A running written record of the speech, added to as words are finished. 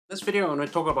This video I'm going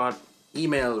to talk about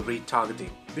email retargeting.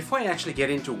 Before I actually get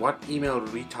into what email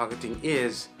retargeting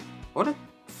is, I want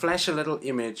to flash a little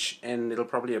image and it'll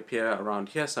probably appear around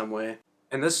here somewhere.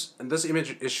 And this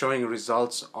image is showing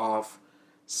results of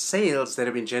sales that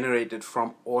have been generated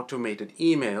from automated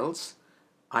emails,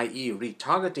 i.e.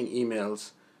 retargeting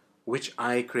emails, which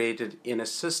I created in a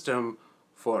system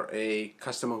for a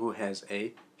customer who has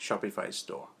a Shopify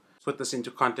store. To put this into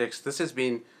context, this has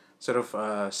been sort of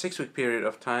a 6-week period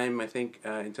of time, I think,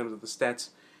 in terms of the stats,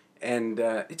 and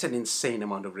it's an insane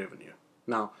amount of revenue.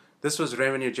 Now, this was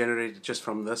revenue generated just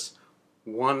from this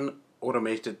one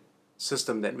automated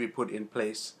system that we put in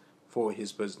place for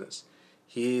his business.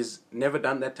 He's never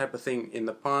done that type of thing in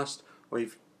the past, or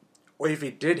if he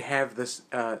did have this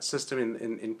system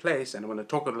in place, and I'm going to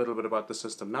talk a little bit about the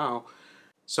system now.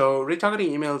 So retargeting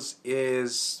emails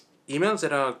is emails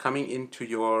that are coming into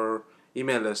your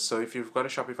email list. So if you've got a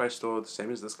Shopify store, the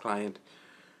same as this client,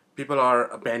 people are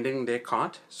abandoning their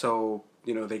cart. So,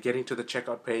 they're getting to the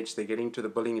checkout page, they're getting to the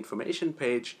billing information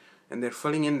page, and they're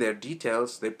filling in their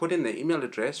details. They put in their email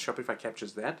address, Shopify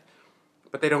captures that,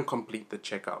 but they don't complete the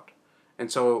checkout. And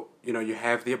so, you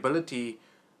have the ability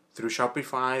through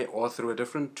Shopify or through a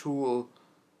different tool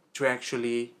to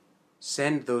actually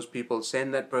send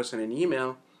that person an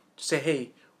email to say,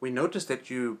 hey, we noticed that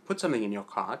you put something in your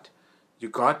cart, you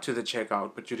got to the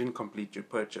checkout, but you didn't complete your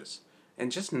purchase.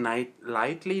 And just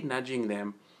lightly nudging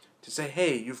them to say,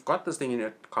 hey, you've got this thing in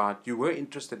your cart, you were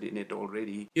interested in it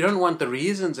already. You don't want the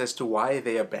reasons as to why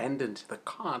they abandoned the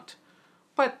cart,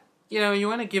 but you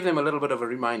want to give them a little bit of a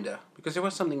reminder because it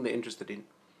was something they're interested in.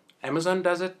 Amazon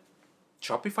does it,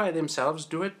 Shopify themselves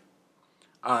do it.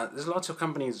 There's lots of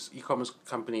companies, e-commerce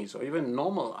companies, or even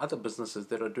normal other businesses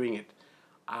that are doing it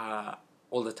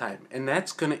all the time, and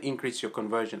that's going to increase your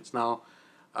conversions. Now,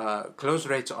 close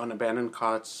rates on abandoned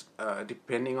carts,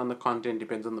 depending on the content,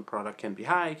 depends on the product, can be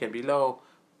high, can be low,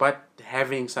 but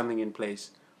having something in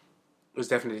place is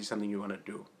definitely something you want to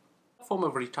do. A form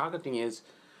of retargeting is,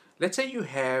 let's say you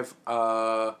have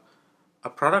a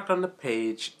product on the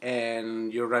page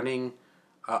and you're running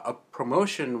a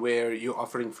promotion where you're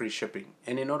offering free shipping,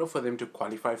 and in order for them to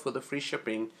qualify for the free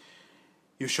shipping,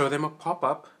 you show them a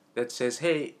pop-up that says,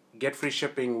 hey, get free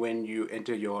shipping when you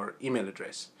enter your email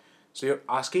address. So you're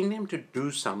asking them to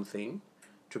do something,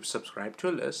 to subscribe to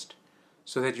a list,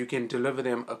 so that you can deliver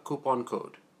them a coupon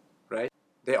code, right?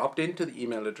 They opt into the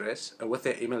email address, with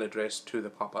their email address to the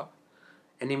pop-up,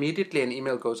 and immediately an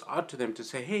email goes out to them to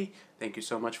say, hey, thank you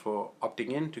so much for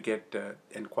opting in to get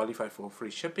and qualify for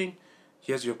free shipping.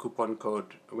 Here's your coupon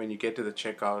code. When you get to the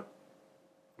checkout,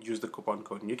 use the coupon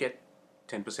code and you get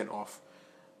 10% off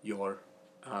your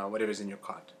whatever's in your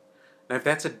cart. Now, if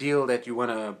that's a deal that you want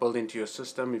to build into your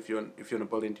system, if you want to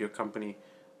build into your company,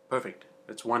 perfect.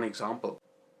 That's one example.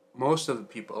 Most of the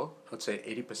people, I'd say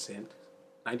 80%,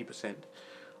 90%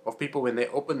 of people, when they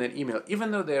open an email,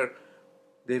 even though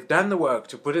they've done the work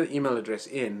to put an email address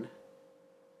in,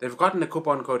 they've gotten a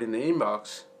coupon code in the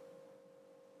inbox,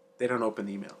 they don't open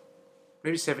the email.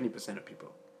 Maybe 70% of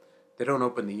people, they don't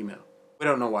open the email. We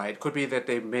don't know why. It could be that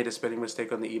they made a spelling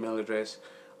mistake on the email address.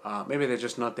 Maybe they're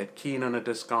just not that keen on a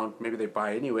discount. Maybe they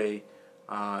buy anyway,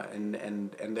 and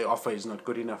the offer is not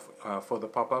good enough for the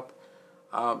pop-up.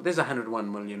 There's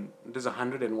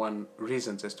 101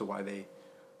 reasons as to why they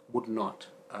would not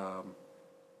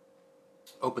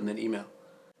open an email.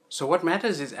 So what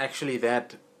matters is actually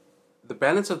that the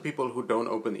balance of people who don't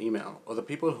open the email, or the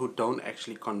people who don't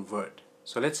actually convert.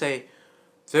 So let's say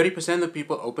 30% of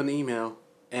people open the email,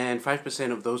 and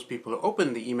 5% of those people who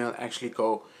open the email actually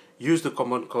go use the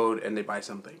coupon code and they buy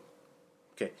something.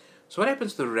 Okay, so what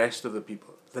happens to the rest of the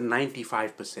people, the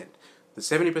 95%, the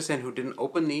 70% who didn't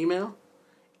open the email,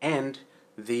 and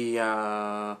the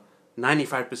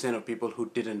 95% of people who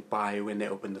didn't buy when they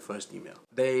opened the first email?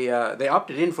 They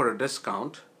opted in for a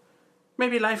discount.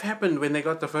 Maybe life happened when they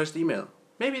got the first email.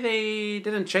 Maybe they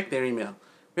didn't check their email.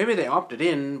 Maybe they opted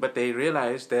in, but they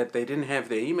realized that they didn't have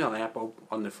their email app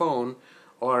on the phone,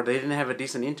 or they didn't have a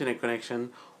decent internet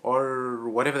connection, or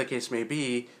whatever the case may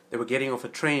be. They were getting off a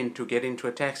train to get into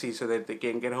a taxi so that they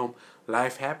can get home.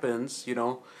 Life happens,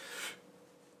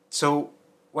 So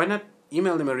why not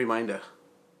email them a reminder,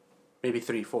 maybe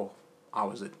 3-4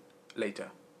 hours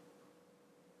later.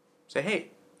 Say,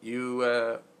 hey,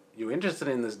 you're interested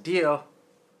in this deal.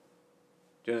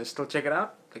 Do you want to still check it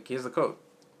out? Here's the code.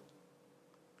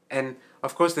 And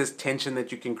of course, there's tension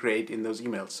that you can create in those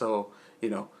emails. So,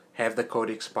 have the code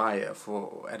expire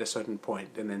at a certain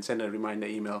point, and then send a reminder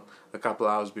email a couple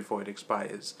hours before it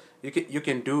expires. You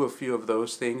can do a few of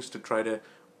those things to try to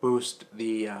boost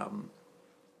the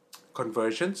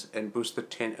conversions and boost the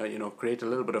create a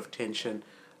little bit of tension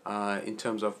in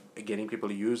terms of getting people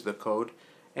to use the code.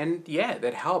 And yeah,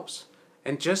 that helps.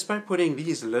 And just by putting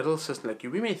these little systems,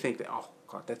 like we may think that, oh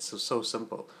God, that's so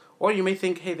simple. Or you may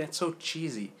think, hey, that's so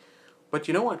cheesy. But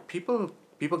you know what? People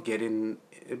get in,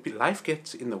 life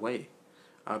gets in the way.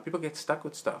 People get stuck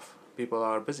with stuff. People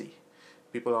are busy.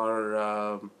 People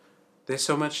are, there's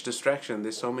so much distraction.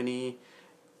 There's so many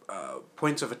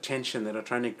points of attention that are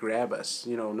trying to grab us.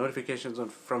 Notifications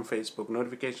from Facebook,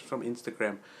 notifications from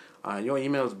Instagram, your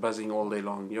email's buzzing all day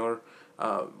long. Your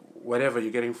whatever,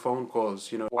 you're getting phone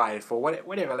calls, wife or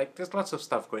whatever. Like there's lots of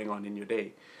stuff going on in your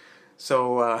day.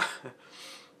 So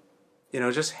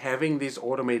just having these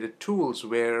automated tools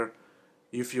where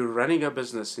if you're running a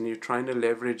business and you're trying to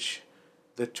leverage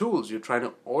the tools, you're trying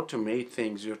to automate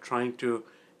things, you're trying to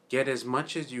get as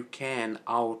much as you can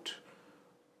out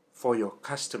for your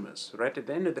customers, right? At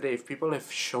the end of the day, if people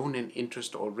have shown an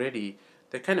interest already,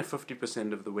 they're kind of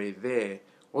 50% of the way there.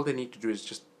 All they need to do is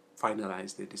just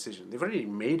finalize their decision. They've already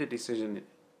made a decision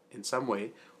in some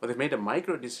way, or they've made a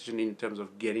micro decision in terms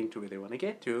of getting to where they want to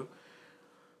get to.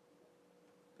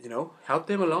 Help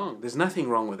them along. There's nothing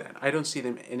wrong with that. I don't see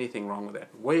anything wrong with that.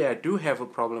 Where I do have a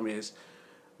problem is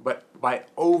by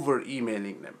over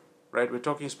emailing them, right? We're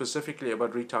talking specifically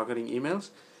about retargeting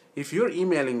emails. If you're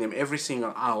emailing them every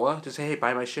single hour to say, hey,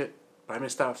 buy my shit, buy my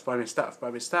stuff, buy my stuff, buy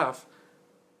my stuff,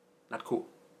 not cool.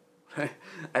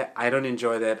 I don't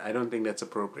enjoy that. I don't think that's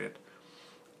appropriate.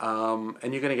 And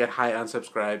you're going to get high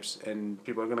unsubscribes, and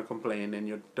people are going to complain, and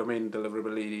your domain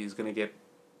deliverability is going to get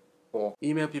poor.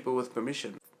 Email people with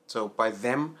permission. So by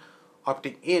them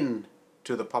opting in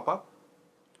to the pop-up,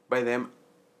 by them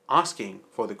asking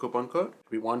for the coupon code,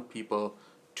 we want people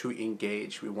to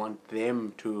engage. We want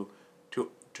them to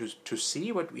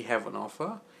see what we have on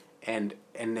offer and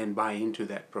then buy into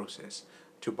that process,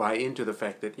 to buy into the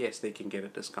fact that yes, they can get a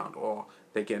discount, or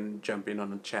they can jump in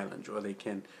on a challenge, or they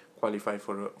can qualify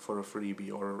for a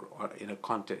freebie or in a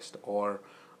contest, or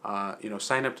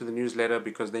sign up to the newsletter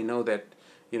because they know that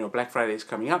Black Friday is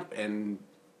coming up and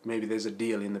maybe there's a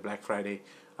deal in the Black Friday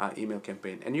email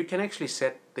campaign. And you can actually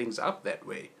set things up that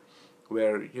way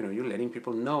where you're letting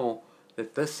people know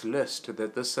that this list,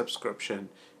 that this subscription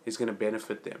is going to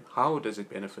benefit them. How does it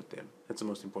benefit them? That's the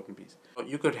most important piece.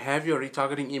 You could have your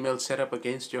retargeting email set up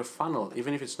against your funnel,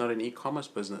 even if it's not an e-commerce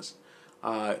business.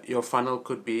 Your funnel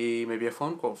could be maybe a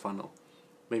phone call funnel.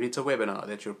 Maybe it's a webinar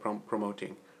that you're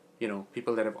promoting.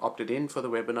 People that have opted in for the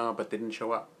webinar but didn't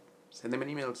show up. Send them an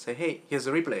email to say, hey, here's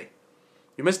the replay.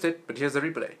 You missed it, but here's the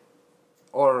replay.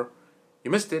 Or, you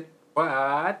missed it,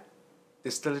 but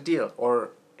there's still a deal. Or,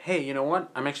 hey, you know what?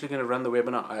 I'm actually going to run the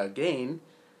webinar again.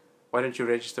 Why don't you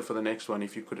register for the next one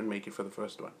if you couldn't make it for the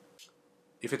first one?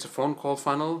 If it's a phone call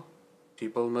funnel,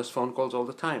 people miss phone calls all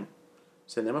the time.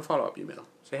 Send them a follow-up email.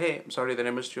 Say, hey, I'm sorry that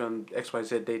I missed you on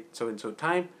XYZ date, so-and-so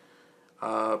time.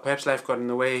 Perhaps life got in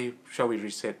the way. Shall we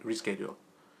reschedule?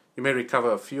 You may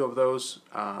recover a few of those,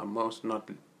 most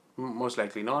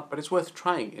likely not, but it's worth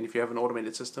trying. And if you have an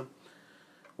automated system,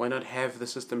 why not have the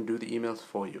system do the emails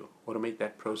for you? Automate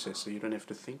that process so you don't have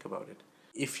to think about it.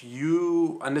 If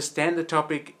you understand the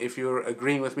topic, if you're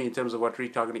agreeing with me in terms of what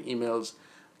retargeting emails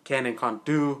can and can't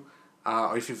do,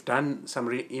 or if you've done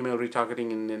some email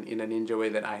retargeting in a ninja way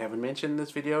that I haven't mentioned in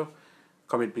this video,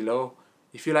 comment below.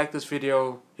 If you like this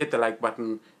video, hit the like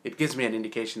button. It gives me an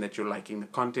indication that you're liking the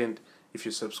content. If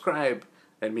you subscribe,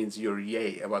 that means you're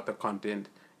yay about the content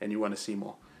and you want to see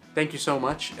more. Thank you so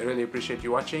much. I really appreciate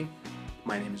you watching.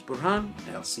 My name is Burhan,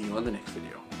 and I'll see you on the next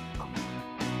video.